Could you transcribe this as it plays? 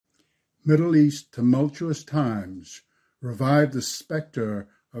Middle East tumultuous times revive the specter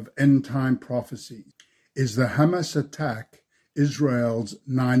of end-time prophecy. Is the Hamas attack Israel's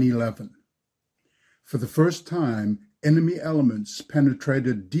 9/11? For the first time, enemy elements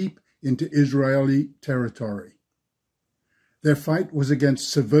penetrated deep into Israeli territory. Their fight was against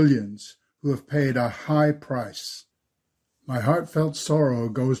civilians who have paid a high price. My heartfelt sorrow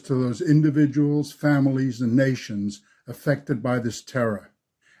goes to those individuals, families, and nations affected by this terror.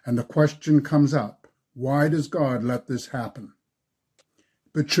 And the question comes up, why does God let this happen?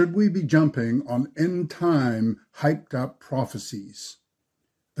 But should we be jumping on end-time hyped-up prophecies?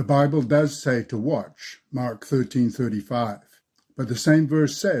 The Bible does say to watch, Mark 13:35. But the same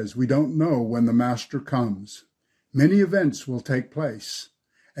verse says we don't know when the Master comes. Many events will take place,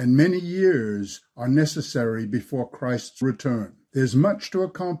 and many years are necessary before Christ's return. There's much to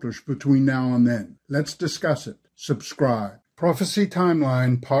accomplish between now and then. Let's discuss it. Subscribe. Prophecy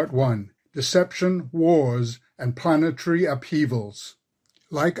Timeline Part 1. Deception, Wars, and Planetary Upheavals.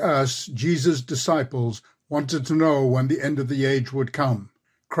 Like us, Jesus' disciples wanted to know when the end of the age would come.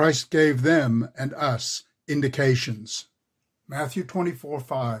 Christ gave them and us indications. Matthew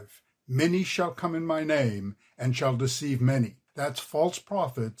 24:5. Many shall come in my name and shall deceive many. That's false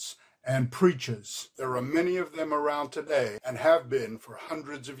prophets and preachers. There are many of them around today and have been for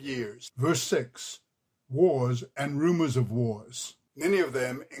hundreds of years. Verse 6. Wars and rumors of wars. Many of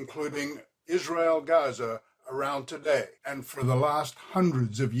them, including Israel-Gaza, around today and for the last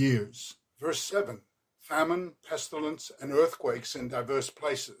hundreds of years. Verse 7. Famine, pestilence, and earthquakes in diverse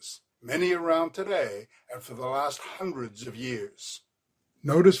places. Many around today and for the last hundreds of years.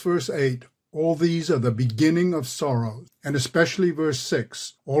 Notice verse 8. All these are the beginning of sorrows, and especially verse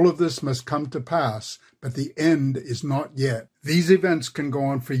 6. All of this must come to pass, but the end is not yet. These events can go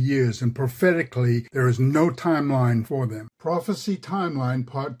on for years, and prophetically there is no timeline for them. Prophecy Timeline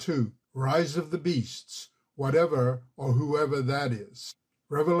Part 2. Rise of the Beasts, whatever or whoever that is.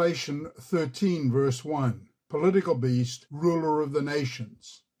 Revelation 13, verse 1. Political beast, ruler of the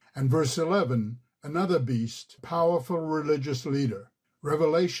nations. And verse 11, another beast, powerful religious leader.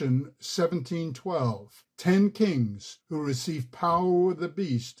 Revelation 17:12, 10 kings who receive power with the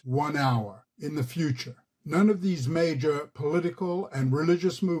beast 1 hour in the future. None of these major political and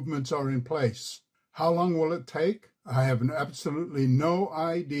religious movements are in place. How long will it take? I have absolutely no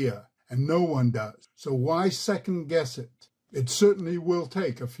idea, and no one does. So why second guess it? It certainly will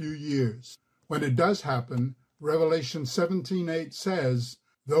take a few years. When it does happen, Revelation 17:8 says,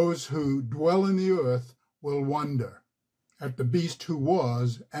 those who dwell in the earth will wonder at the beast who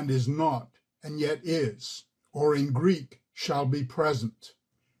was and is not, and yet is, or in Greek, shall be present.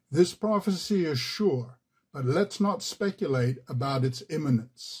 This prophecy is sure, but let's not speculate about its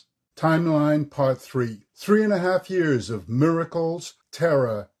imminence. Timeline Part 3. 3.5 years of miracles,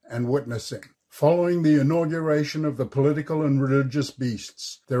 terror, and witnessing. Following the inauguration of the political and religious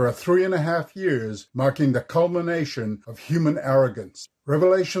beasts, there are 3.5 years marking the culmination of human arrogance.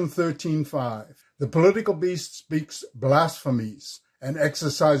 Revelation 13:5. The political beast speaks blasphemies and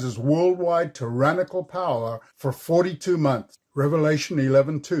exercises worldwide tyrannical power for 42 months. Revelation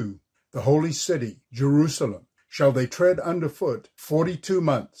 11:2. The holy city, Jerusalem, shall they tread underfoot 42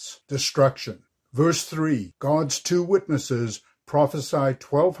 months. Destruction. Verse 3. God's two witnesses prophesy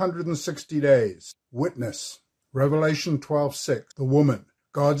 1,260 days. Witness. Revelation 12:6. The woman,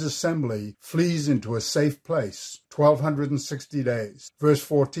 God's assembly, flees into a safe place. 1,260 days. Verse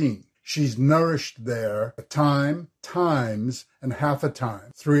 14. She's nourished there a time, times, and half a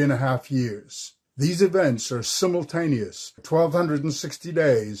time. 3.5 years. These events are simultaneous. 1,260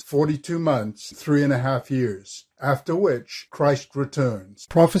 days, 42 months, 3.5 years. After which Christ returns.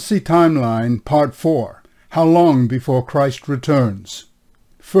 Prophecy Timeline Part 4. How long before Christ returns?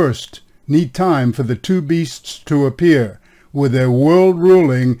 First, need time for the two beasts to appear with their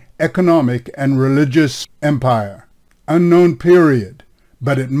world-ruling economic and religious empire. Unknown period,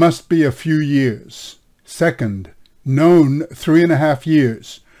 but it must be a few years. Second, known 3.5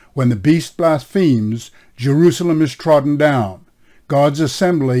 years. When the beast blasphemes, Jerusalem is trodden down. God's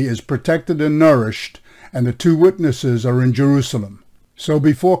assembly is protected and nourished, and the two witnesses are in Jerusalem. So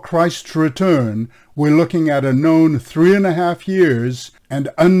before Christ's return, we're looking at a known 3.5 years and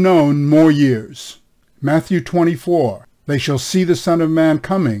unknown more years. Matthew 24, they shall see the Son of Man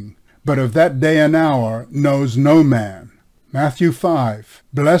coming, but of that day and hour knows no man. Matthew 5,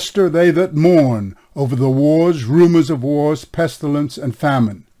 blessed are they that mourn over the wars, rumors of wars, pestilence, and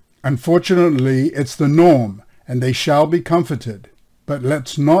famine. Unfortunately, it's the norm, and they shall be comforted. But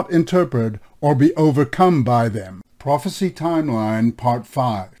let's not interpret or be overcome by them. Prophecy Timeline Part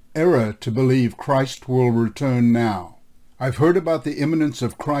 5. Error to believe Christ will return now. I've heard about the imminence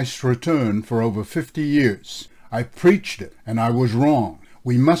of Christ's return for over 50 years. I preached it, and I was wrong.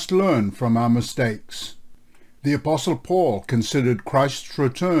 We must learn from our mistakes. The Apostle Paul considered Christ's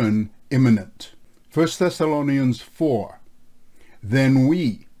return imminent. 1 Thessalonians 4. Then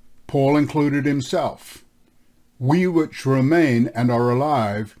we, Paul included himself, we which remain and are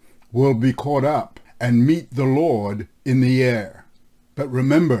alive will be caught up and meet the Lord in the air. But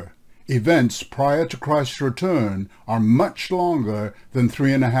remember, events prior to Christ's return are much longer than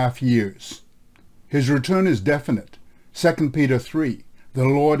 3.5 years. His return is definite. 2 Peter 3. The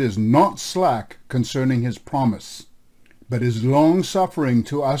Lord is not slack concerning his promise, but is long-suffering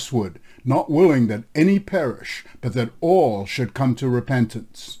to usward, not willing that any perish, but that all should come to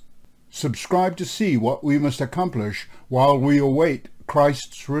repentance. Subscribe to see what we must accomplish while we await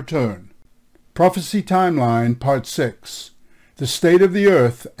Christ's return. Prophecy Timeline, Part 6. The state of the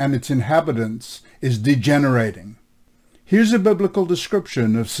earth and its inhabitants is degenerating. Here's a biblical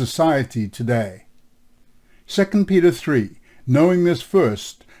description of society today. 2 Peter 3. Knowing this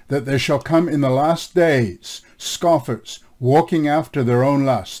first, that there shall come in the last days scoffers, walking after their own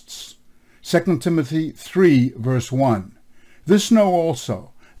lusts. 2 Timothy 3, verse 1. This know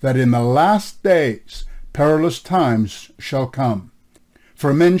also, that in the last days perilous times shall come.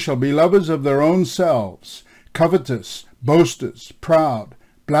 For men shall be lovers of their own selves, covetous, boasters, proud,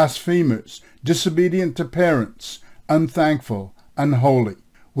 blasphemers, disobedient to parents, unthankful, unholy,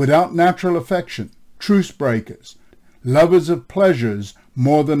 without natural affection, truce breakers, lovers of pleasures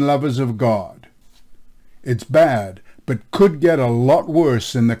more than lovers of God. It's bad, but could get a lot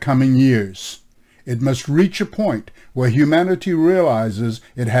worse in the coming years. It must reach a point where humanity realizes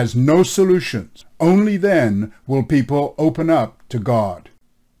it has no solutions. Only then will people open up to God.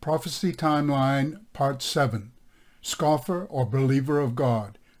 Prophecy Timeline, Part 7. Scoffer or believer of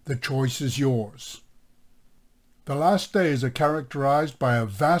God, the choice is yours. The last days are characterized by a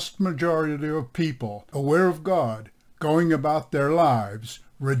vast majority of people aware of God, going about their lives,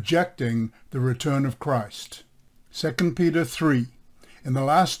 rejecting the return of Christ. 2 Peter 3. In the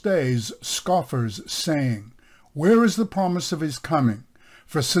last days, scoffers saying, Where is the promise of his coming?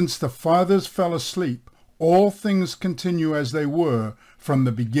 For since the fathers fell asleep, all things continue as they were from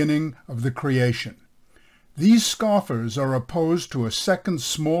the beginning of the creation. These scoffers are opposed to a second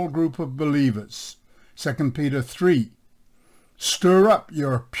small group of believers. 2 Peter 3. Stir up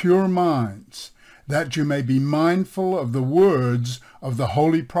your pure minds, that you may be mindful of the words of the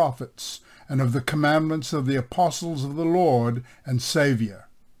holy prophets and of the commandments of the apostles of the Lord and Savior.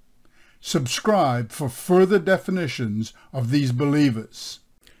 Subscribe for further definitions of these believers.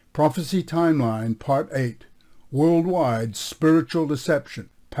 Prophecy Timeline, Part 8. Worldwide Spiritual Deception,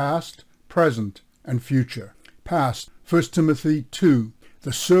 Past, Present, and Future. Past, 1 Timothy 2.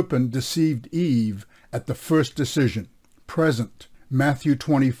 The serpent deceived Eve at the first decision. Present, Matthew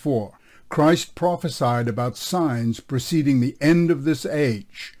 24. Christ prophesied about signs preceding the end of this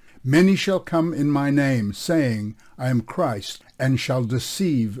age. Many shall come in my name, saying, I am Christ, and shall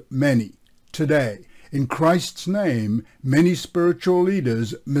deceive many. Today, in Christ's name, many spiritual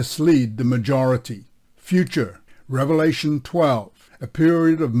leaders mislead the majority. Future, Revelation 12. A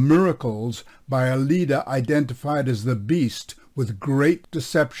period of miracles by a leader identified as the beast with great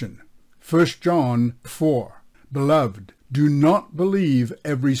deception. 1 John 4. Beloved, do not believe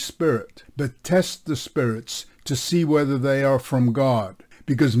every spirit, but test the spirits to see whether they are from God,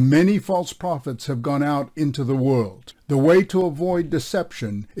 because many false prophets have gone out into the world. The way to avoid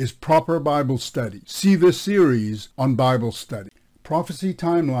deception is proper Bible study. See this series on Bible study. Prophecy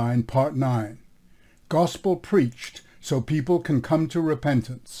Timeline, Part 9. Gospel preached so people can come to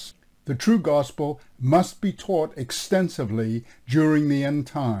repentance. The true gospel must be taught extensively during the end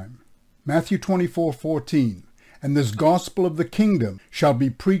time. Matthew 24:14. And this gospel of the kingdom shall be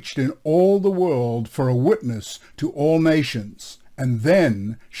preached in all the world for a witness to all nations, and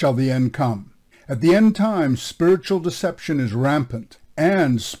then shall the end come. At the end time, spiritual deception is rampant,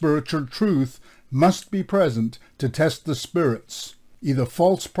 and spiritual truth must be present to test the spirits, either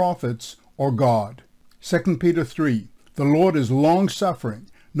false prophets or God. 2 Peter 3. The Lord is long-suffering,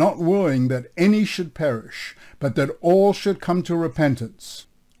 not willing that any should perish, but that all should come to repentance.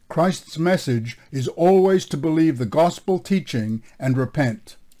 Christ's message is always to believe the gospel teaching and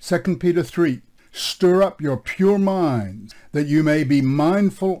repent. 2 Peter 3. Stir up your pure minds, that you may be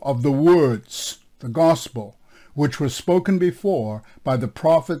mindful of the words, the gospel, which was spoken before by the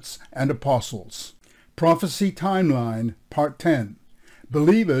prophets and apostles. Prophecy Timeline, Part 10.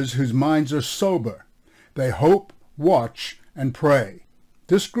 Believers whose minds are sober. They hope, watch, and pray.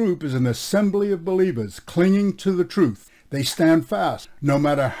 This group is an assembly of believers clinging to the truth. They stand fast, no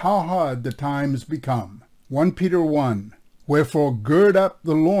matter how hard the times become. 1 Peter 1. Wherefore gird up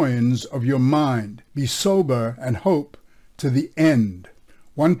the loins of your mind, be sober, and hope to the end.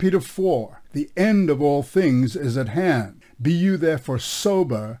 1 Peter 4, the end of all things is at hand. Be you therefore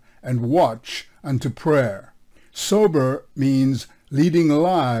sober, and watch unto prayer. Sober means leading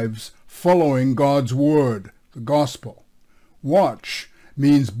lives following God's word, the gospel. Watch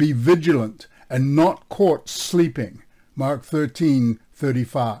means be vigilant and not caught sleeping. Mark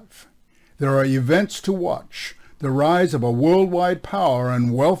 13:35. There are events to watch. The rise of a worldwide power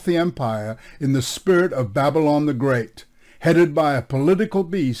and wealthy empire in the spirit of Babylon the Great, headed by a political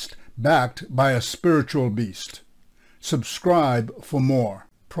beast backed by a spiritual beast. Subscribe for more.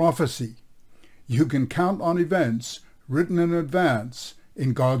 Prophecy. You can count on events written in advance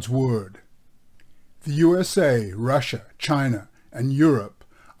in God's Word. The USA, Russia, China, and Europe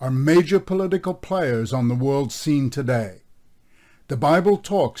are major political players on the world scene today. The Bible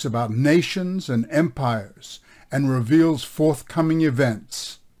talks about nations and empires and reveals forthcoming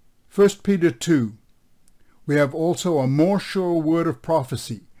events. 1 Peter 2. We have also a more sure word of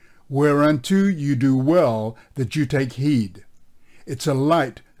prophecy, whereunto you do well that you take heed. It's a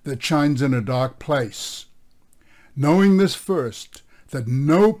light that shines in a dark place. Knowing this first, that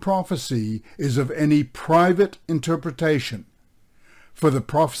no prophecy is of any private interpretation. For the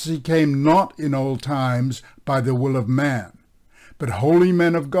prophecy came not in old times by the will of man, but holy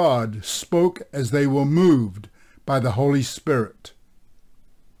men of God spoke as they were moved by the Holy Spirit.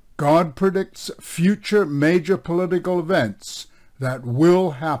 God predicts future major political events that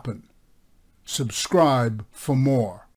will happen. Subscribe for more.